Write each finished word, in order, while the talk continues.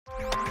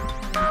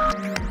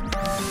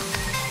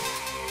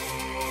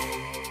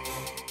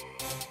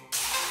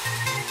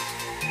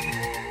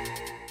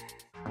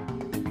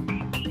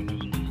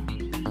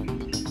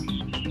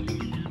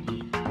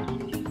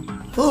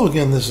Hello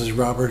again, this is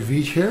Robert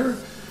Veach here,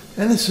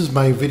 and this is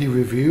my video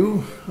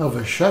review of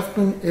a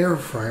Chefman air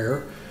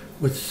fryer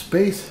with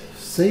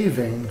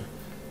space-saving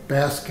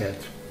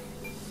basket.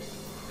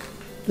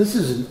 This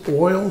is an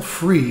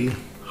oil-free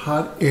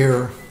hot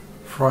air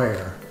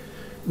fryer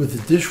with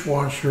a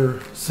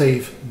dishwasher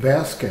safe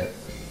basket.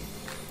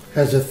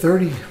 Has a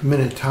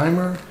 30-minute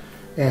timer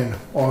and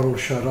auto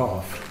shut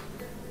off.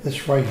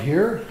 This right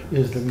here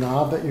is the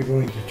knob that you're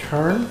going to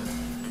turn,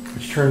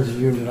 which turns the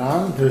unit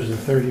on. There's the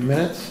 30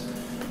 minutes.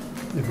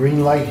 The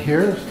green light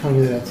here is telling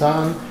you that it's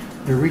on.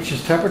 When it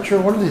reaches temperature,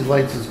 one of these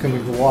lights is going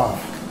to go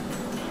off.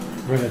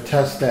 We're going to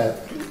test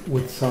that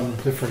with some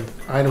different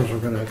items we're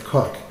going to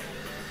cook.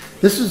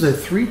 This is a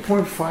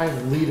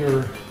 3.5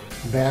 liter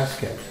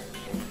basket.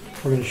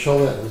 We're going to show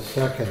that in a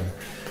second.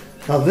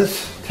 Now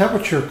this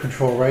temperature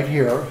control right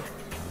here,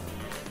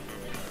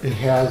 it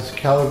has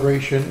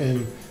calibration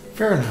in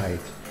Fahrenheit,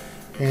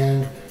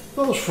 and it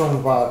goes from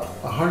about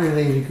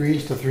 180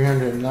 degrees to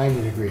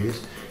 390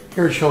 degrees.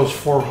 Here it shows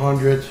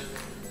 400,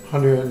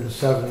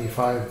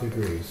 175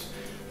 degrees.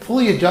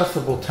 Fully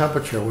adjustable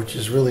temperature, which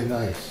is really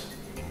nice.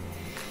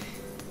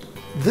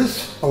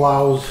 This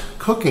allows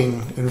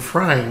cooking and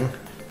frying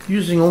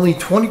using only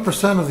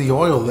 20% of the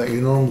oil that you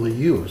normally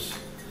use.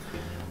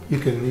 You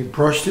can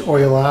brush the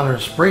oil on or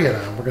spray it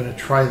on. We're going to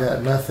try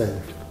that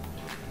method.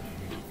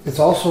 It's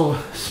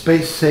also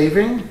space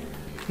saving,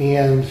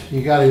 and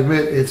you got to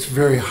admit it's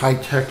very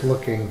high-tech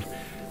looking.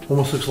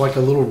 Almost looks like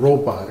a little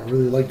robot. I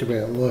really like the way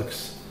it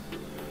looks.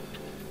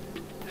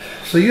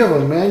 So you have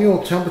a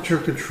manual temperature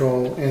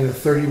control and a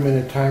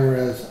 30-minute timer,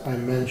 as I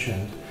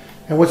mentioned.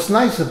 And what's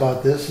nice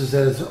about this is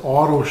that it's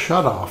auto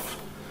shut off,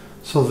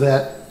 so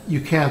that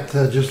you can't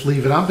just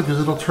leave it on, because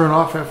it'll turn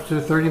off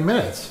after 30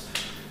 minutes,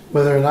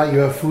 whether or not you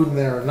have food in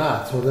there or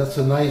not. So that's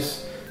a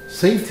nice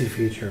safety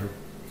feature.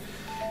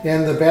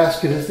 And the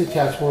basket is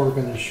detachable. We're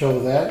going to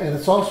show that. And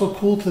it's also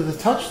cool to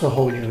touch the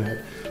whole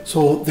unit.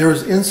 So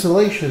there's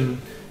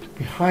insulation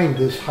behind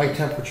this high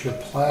temperature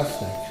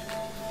plastic.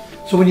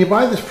 So when you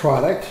buy this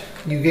product,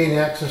 you gain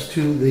access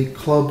to the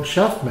Club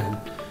Chefman,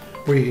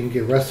 where you can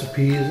get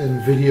recipes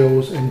and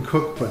videos and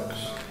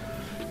cookbooks.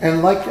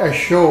 And like I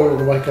showed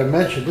and like I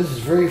mentioned, this is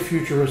very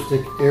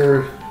futuristic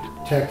air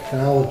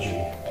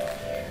technology.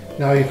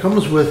 Now it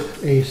comes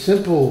with a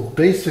simple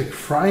basic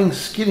frying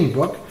skinny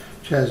book,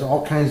 which has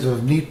all kinds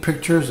of neat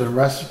pictures and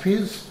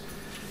recipes,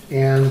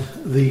 and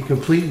the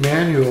complete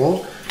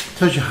manual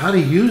tells you how to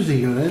use the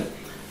unit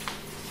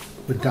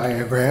with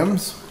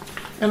diagrams,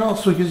 and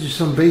also gives you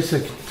some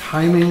basic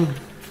timing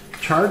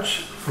charts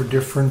for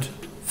different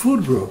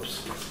food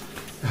groups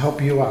to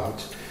help you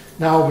out.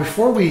 Now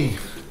before we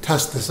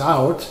test this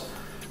out,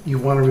 you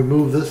want to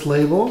remove this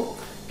label,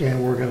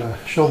 and we're going to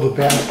show the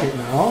basket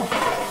now.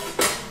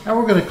 And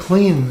we're going to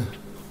clean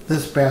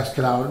this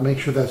basket out and make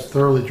sure that's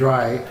thoroughly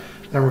dry.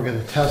 Then we're going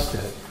to test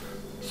it.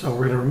 So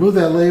we're going to remove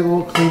that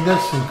label, clean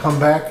this, and come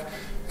back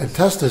and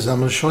test this. I'm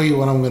going to show you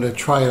when I'm going to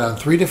try it on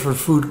 3 different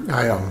food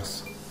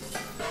items.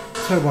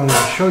 So I wanted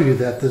to show you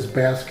that this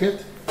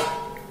basket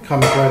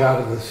comes right out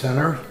of the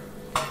center,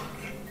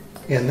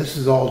 and this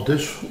is all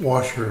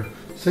dishwasher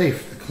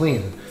safe to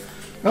clean.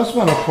 I also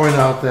want to point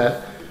out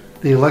that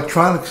the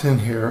electronics in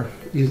here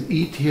is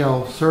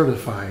ETL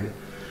certified,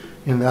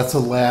 and that's a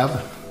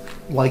lab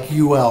like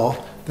UL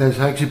that has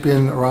actually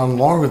been around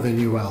longer than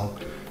UL.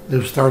 It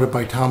was started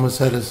by Thomas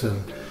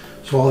Edison.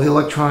 So all the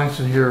electronics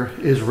in here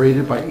is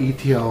rated by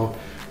ETL,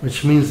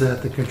 which means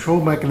that the control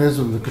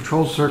mechanism, the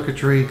control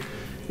circuitry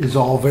is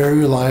all very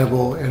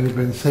reliable and has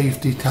been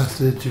safety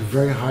tested to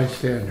very high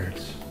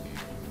standards.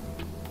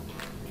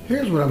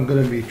 Here's what I'm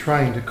going to be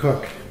trying to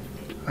cook.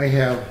 I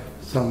have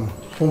some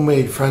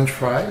homemade French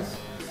fries,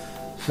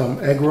 some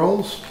egg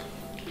rolls,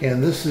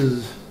 and this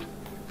is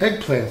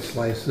eggplant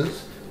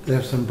slices that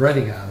have some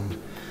breading on them.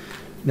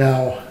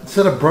 Now,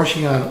 instead of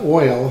brushing on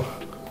oil,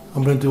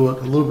 I'm going to do it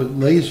a little bit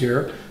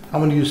lazier. I'm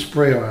going to use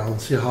spray oil and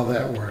see how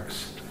that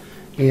works.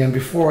 And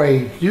before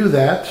I do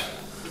that,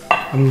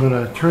 I'm going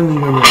to turn the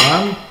unit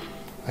on.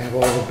 I have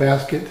all the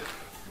basket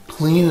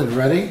clean and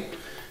ready,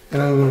 and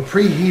I'm going to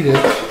preheat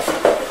it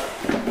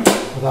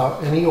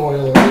without any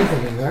oil or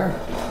anything in there.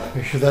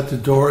 Make sure that the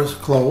door is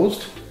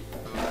closed,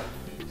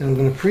 and I'm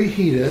going to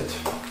preheat it.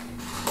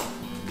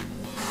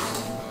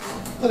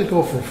 Let it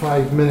go for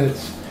 5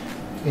 minutes,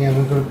 and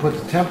I'm going to put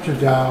the temperature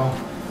down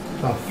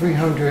about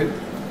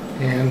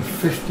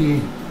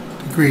 350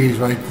 degrees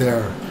right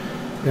there.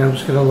 And I'm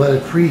just going to let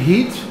it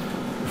preheat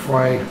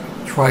before I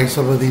try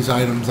some of these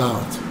items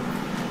out.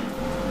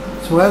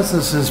 So as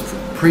this is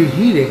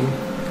preheating,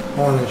 I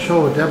want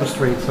to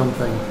demonstrate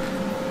something.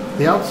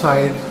 The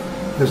outside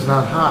is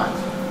not hot.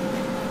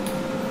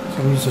 So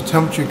I'm going to use a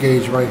temperature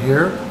gauge right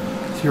here.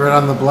 See right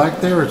on the black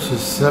there, it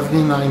says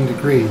 79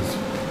 degrees.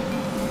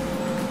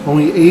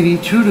 Only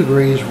 82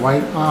 degrees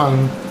right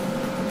on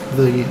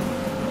the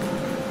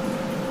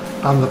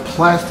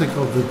plastic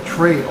of the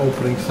tray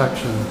opening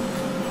section.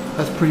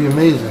 That's pretty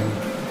amazing.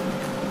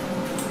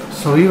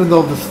 So even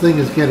though this thing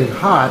is getting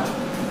hot,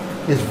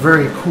 it's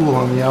very cool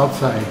on the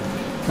outside.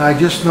 Now I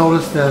just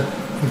noticed that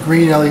the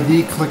green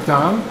LED clicked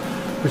on.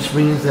 which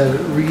means that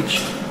it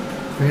reached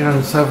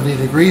 370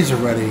 degrees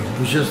already. It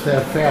was just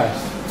that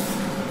fast.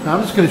 Now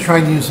I'm just going to try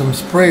and use some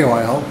spray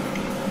oil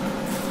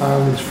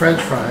on these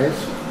French fries.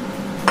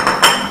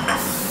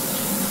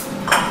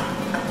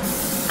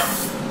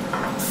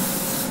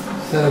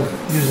 Instead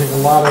of using a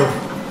lot of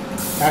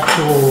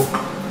actual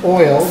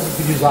oil, you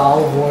could use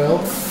olive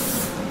oil.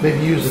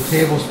 Maybe use a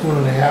tablespoon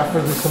and a half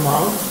for this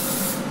amount.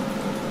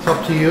 It's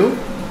up to you.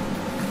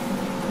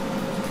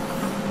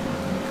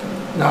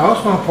 Now I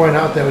also want to point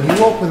out that when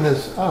you open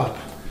this up,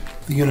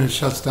 the unit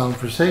shuts down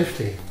for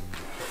safety.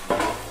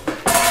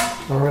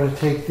 So we're going to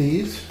take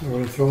these and we're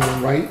going to throw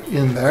them right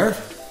in there,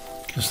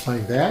 just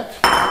like that.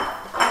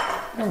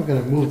 And we're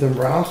going to move them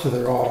around so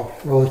they're all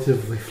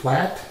relatively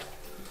flat.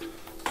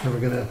 And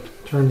we're going to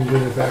turn the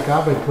unit back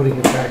on by putting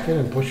it back in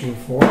and pushing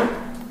forward.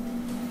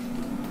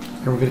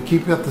 And we're going to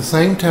keep it at the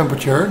same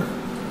temperature.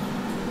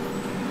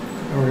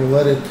 And we're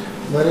going to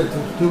let it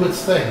do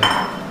its thing.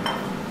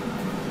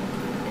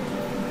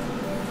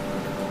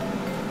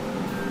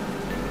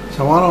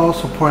 So I want to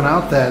also point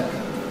out that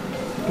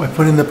by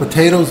putting the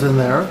potatoes in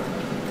there,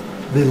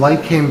 the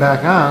light came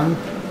back on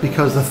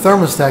because the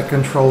thermostat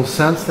control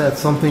sensed that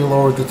something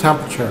lowered the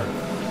temperature,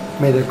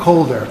 made it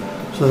colder.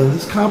 So then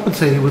this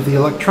compensated with the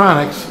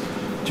electronics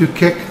to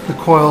kick the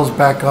coils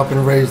back up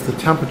and raise the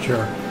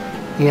temperature.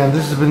 And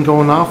this has been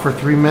going off for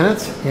 3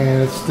 minutes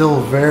and it's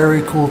still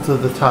very cool to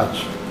the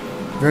touch.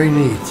 Very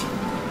neat.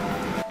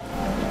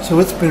 So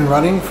it's been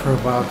running for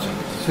about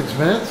 6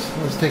 minutes.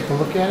 Let's take a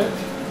look at it.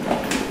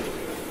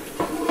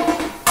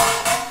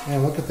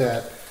 And look at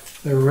that.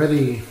 They're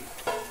ready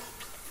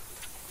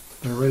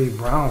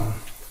brown.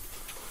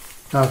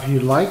 Now if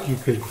you'd like, you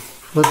could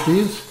flip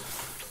these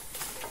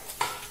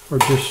or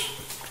just,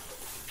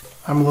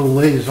 I'm a little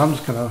lazy, so I'm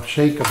just going to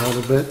shake a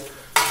little bit,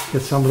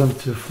 get some of them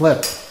to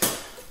flip.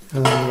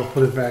 And then I'm going to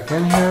put it back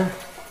in here,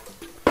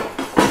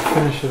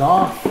 finish it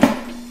off,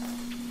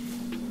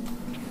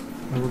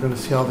 and we're going to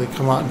see how they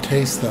come out and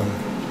taste them.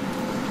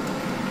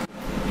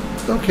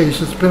 Okay,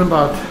 so it's been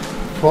about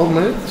 12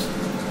 minutes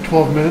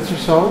or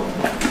so.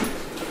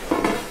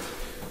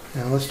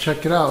 And let's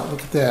check it out.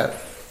 Look at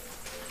that.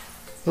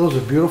 Those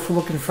are beautiful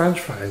looking French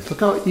fries.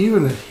 Look how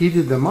even it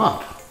heated them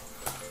up.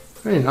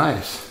 Very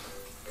nice.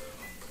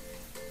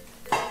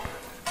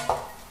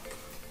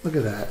 Look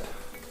at that.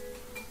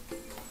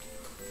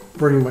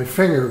 Burning my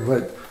finger,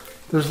 but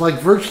there's like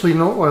virtually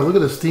no oil. Look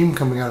at the steam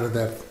coming out of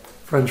that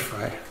French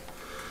fry.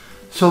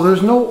 So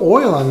there's no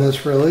oil on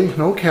this really,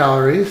 no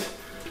calories,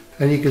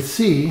 and you can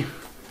see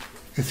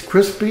it's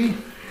crispy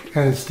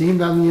and it's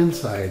steamed on the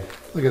inside.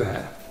 Look at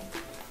that.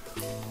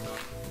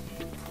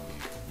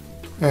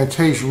 And it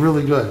tastes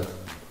really good.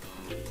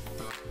 I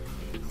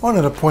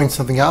wanted to point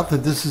something out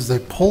that this is a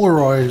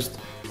polarized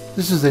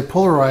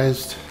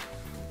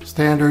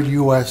standard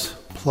US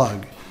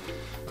plug.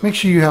 Make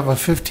sure you have a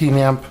 15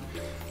 amp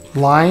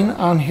line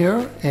on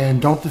here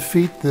and don't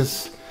defeat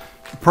this.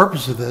 The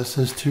purpose of this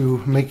is to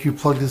make you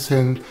plug this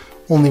in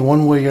only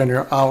one way on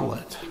your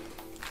outlet.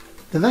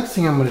 The next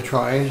thing I'm going to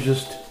try is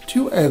just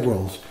 2 egg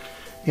rolls.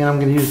 And I'm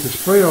going to use the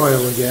spray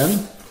oil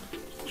again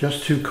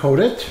just to coat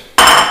it.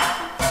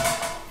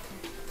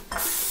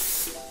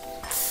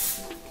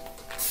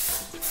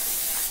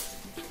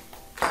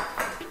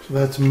 So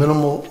that's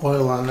minimal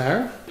oil on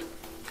there.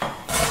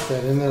 Put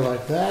that in there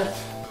like that.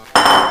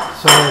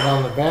 Set it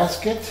on the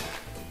basket.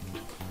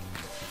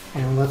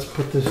 And let's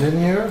put this in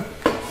here.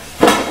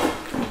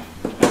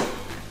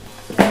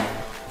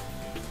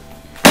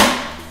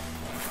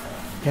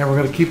 And we're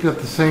going to keep it at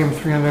the same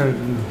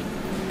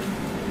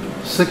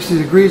 360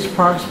 degrees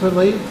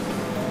approximately.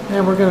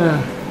 And we're going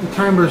to, the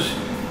timer's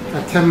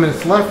at 10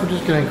 minutes left. We're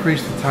just going to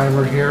increase the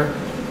timer here.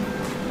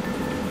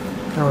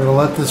 And we're going to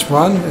let this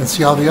run and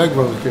see how the egg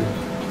rolls do.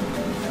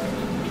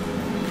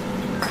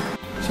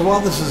 So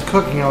while this is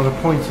cooking, I want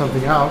to point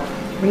something out.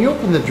 When you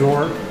open the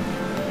drawer,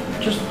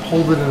 just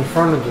hold it in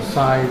front of the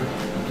side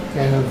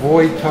and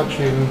avoid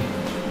touching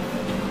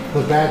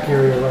the back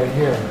area right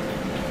here,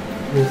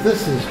 because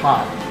this is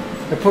hot.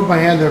 I put my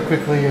hand there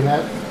quickly and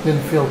that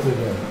didn't feel too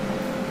good.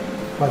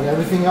 But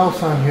everything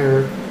else on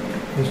here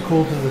is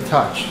cool to the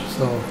touch,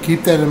 so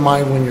keep that in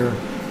mind when you're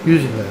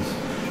using this.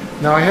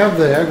 Now I have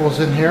the egg rolls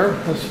in here.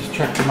 Let's just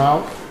check them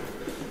out.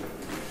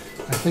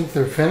 I think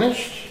they're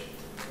finished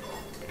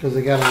because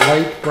they got a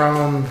light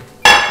brown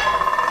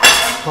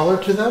color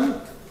to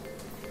them.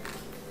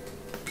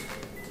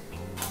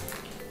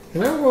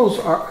 And egg rolls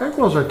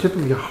are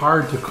typically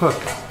hard to cook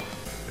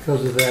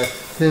because of that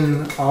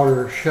thin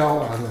outer shell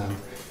on them.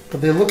 But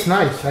they look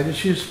nice. I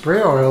just used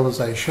spray oil as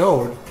I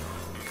showed,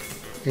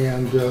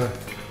 and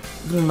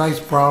there's a nice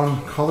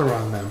brown color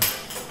on them.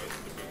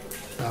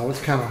 Now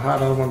it's kind of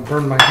hot. I don't want to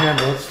burn my hand,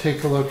 but let's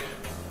take a look.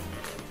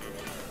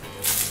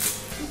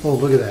 Oh,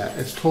 look at that.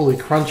 It's totally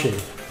crunchy.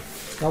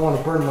 I don't want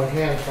to burn my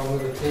hand, so I'm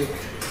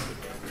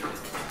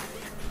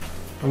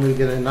going to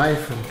get a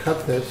knife and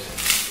cut this.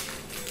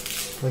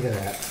 Look at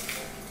that.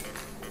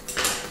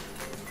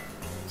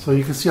 So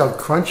you can see how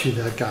crunchy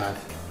that got.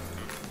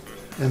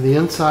 And the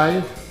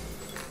inside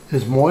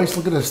is moist.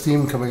 Look at the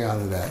steam coming out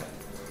of that.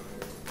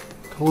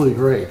 Totally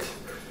great.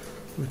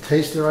 We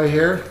taste it right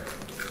here.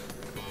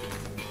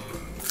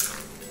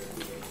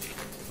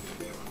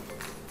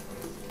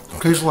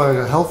 Tastes like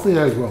a healthy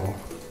egg roll.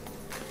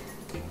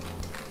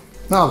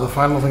 Now the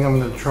final thing I'm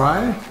going to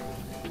try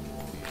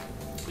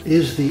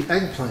is the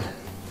eggplant.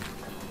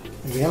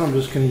 Again, I'm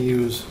just going to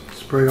use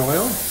sprayed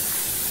oil.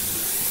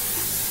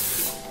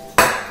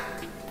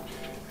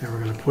 And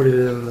we're going to put it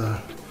in the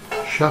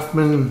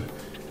Chefman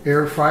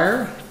air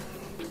fryer.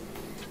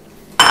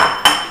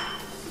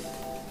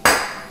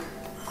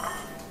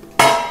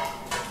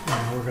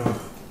 And we're going to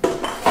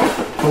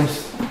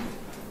place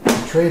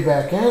the tray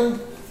back in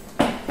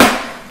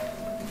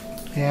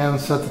and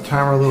set the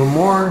timer a little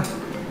more.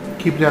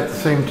 Keep it at the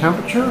same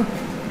temperature,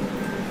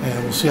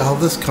 and we'll see how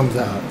this comes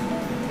out.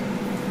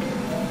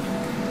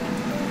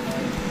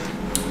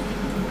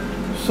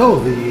 So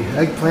the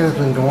eggplant has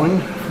been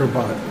going for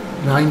about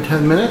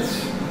 9-10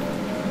 minutes.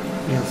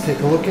 And let's take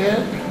a look at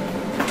it.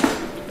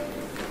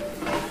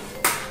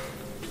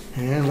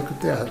 And look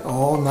at that,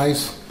 all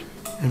nice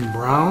and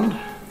browned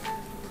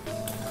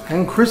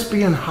and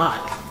crispy and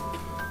hot.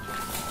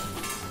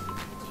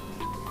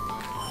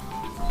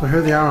 So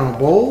here they are in a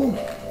bowl.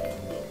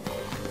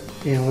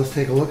 And let's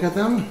take a look at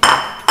them.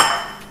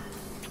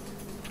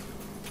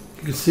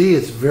 You can see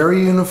it's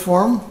very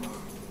uniform.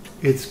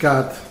 It's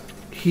got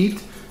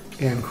heat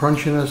and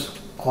crunchiness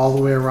all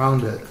the way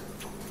around it,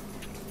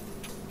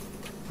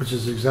 which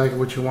is exactly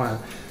what you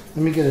want.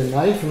 Let me get a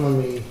knife and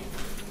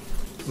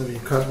let me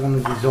cut one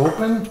of these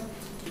open.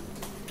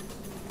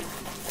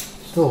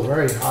 Still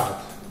very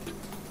hot.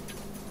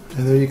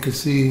 And there you can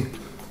see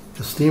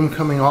the steam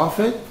coming off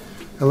it.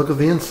 And look at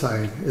the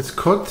inside. It's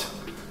cooked,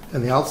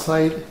 and the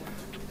outside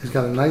has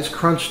got a nice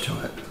crunch to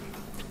it.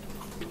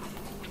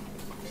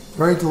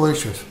 Very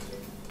delicious.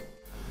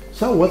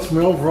 So what's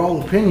my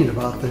overall opinion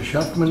about the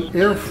Chefman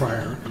air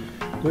fryer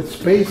with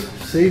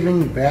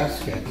space-saving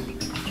basket?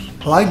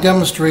 Well, I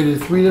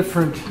demonstrated 3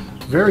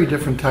 very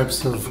different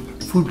types of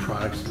food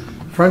products.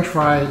 French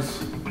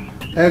fries,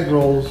 egg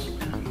rolls,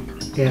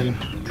 and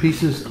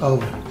pieces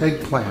of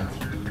eggplant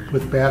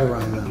with batter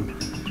on them.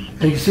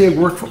 And you can see it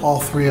worked for all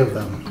 3 of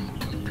them.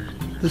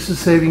 This is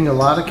saving a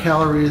lot of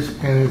calories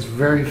and it's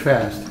very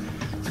fast.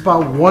 It's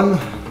about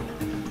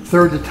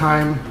 1/3 the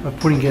time of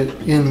putting it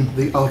in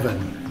the oven.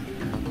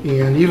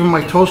 And even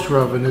my toaster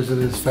oven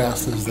isn't as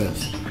fast as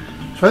this.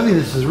 So I think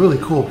this is a really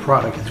cool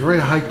product. It's very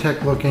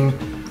high-tech looking,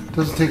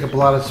 doesn't take up a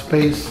lot of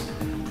space,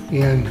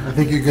 and I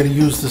think you're going to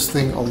use this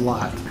thing a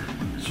lot.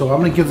 So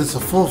I'm going to give this a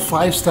full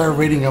 5-star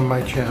rating on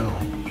my channel.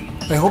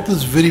 I hope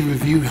this video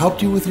review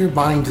helped you with your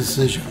buying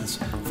decisions.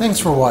 Thanks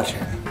for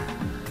watching.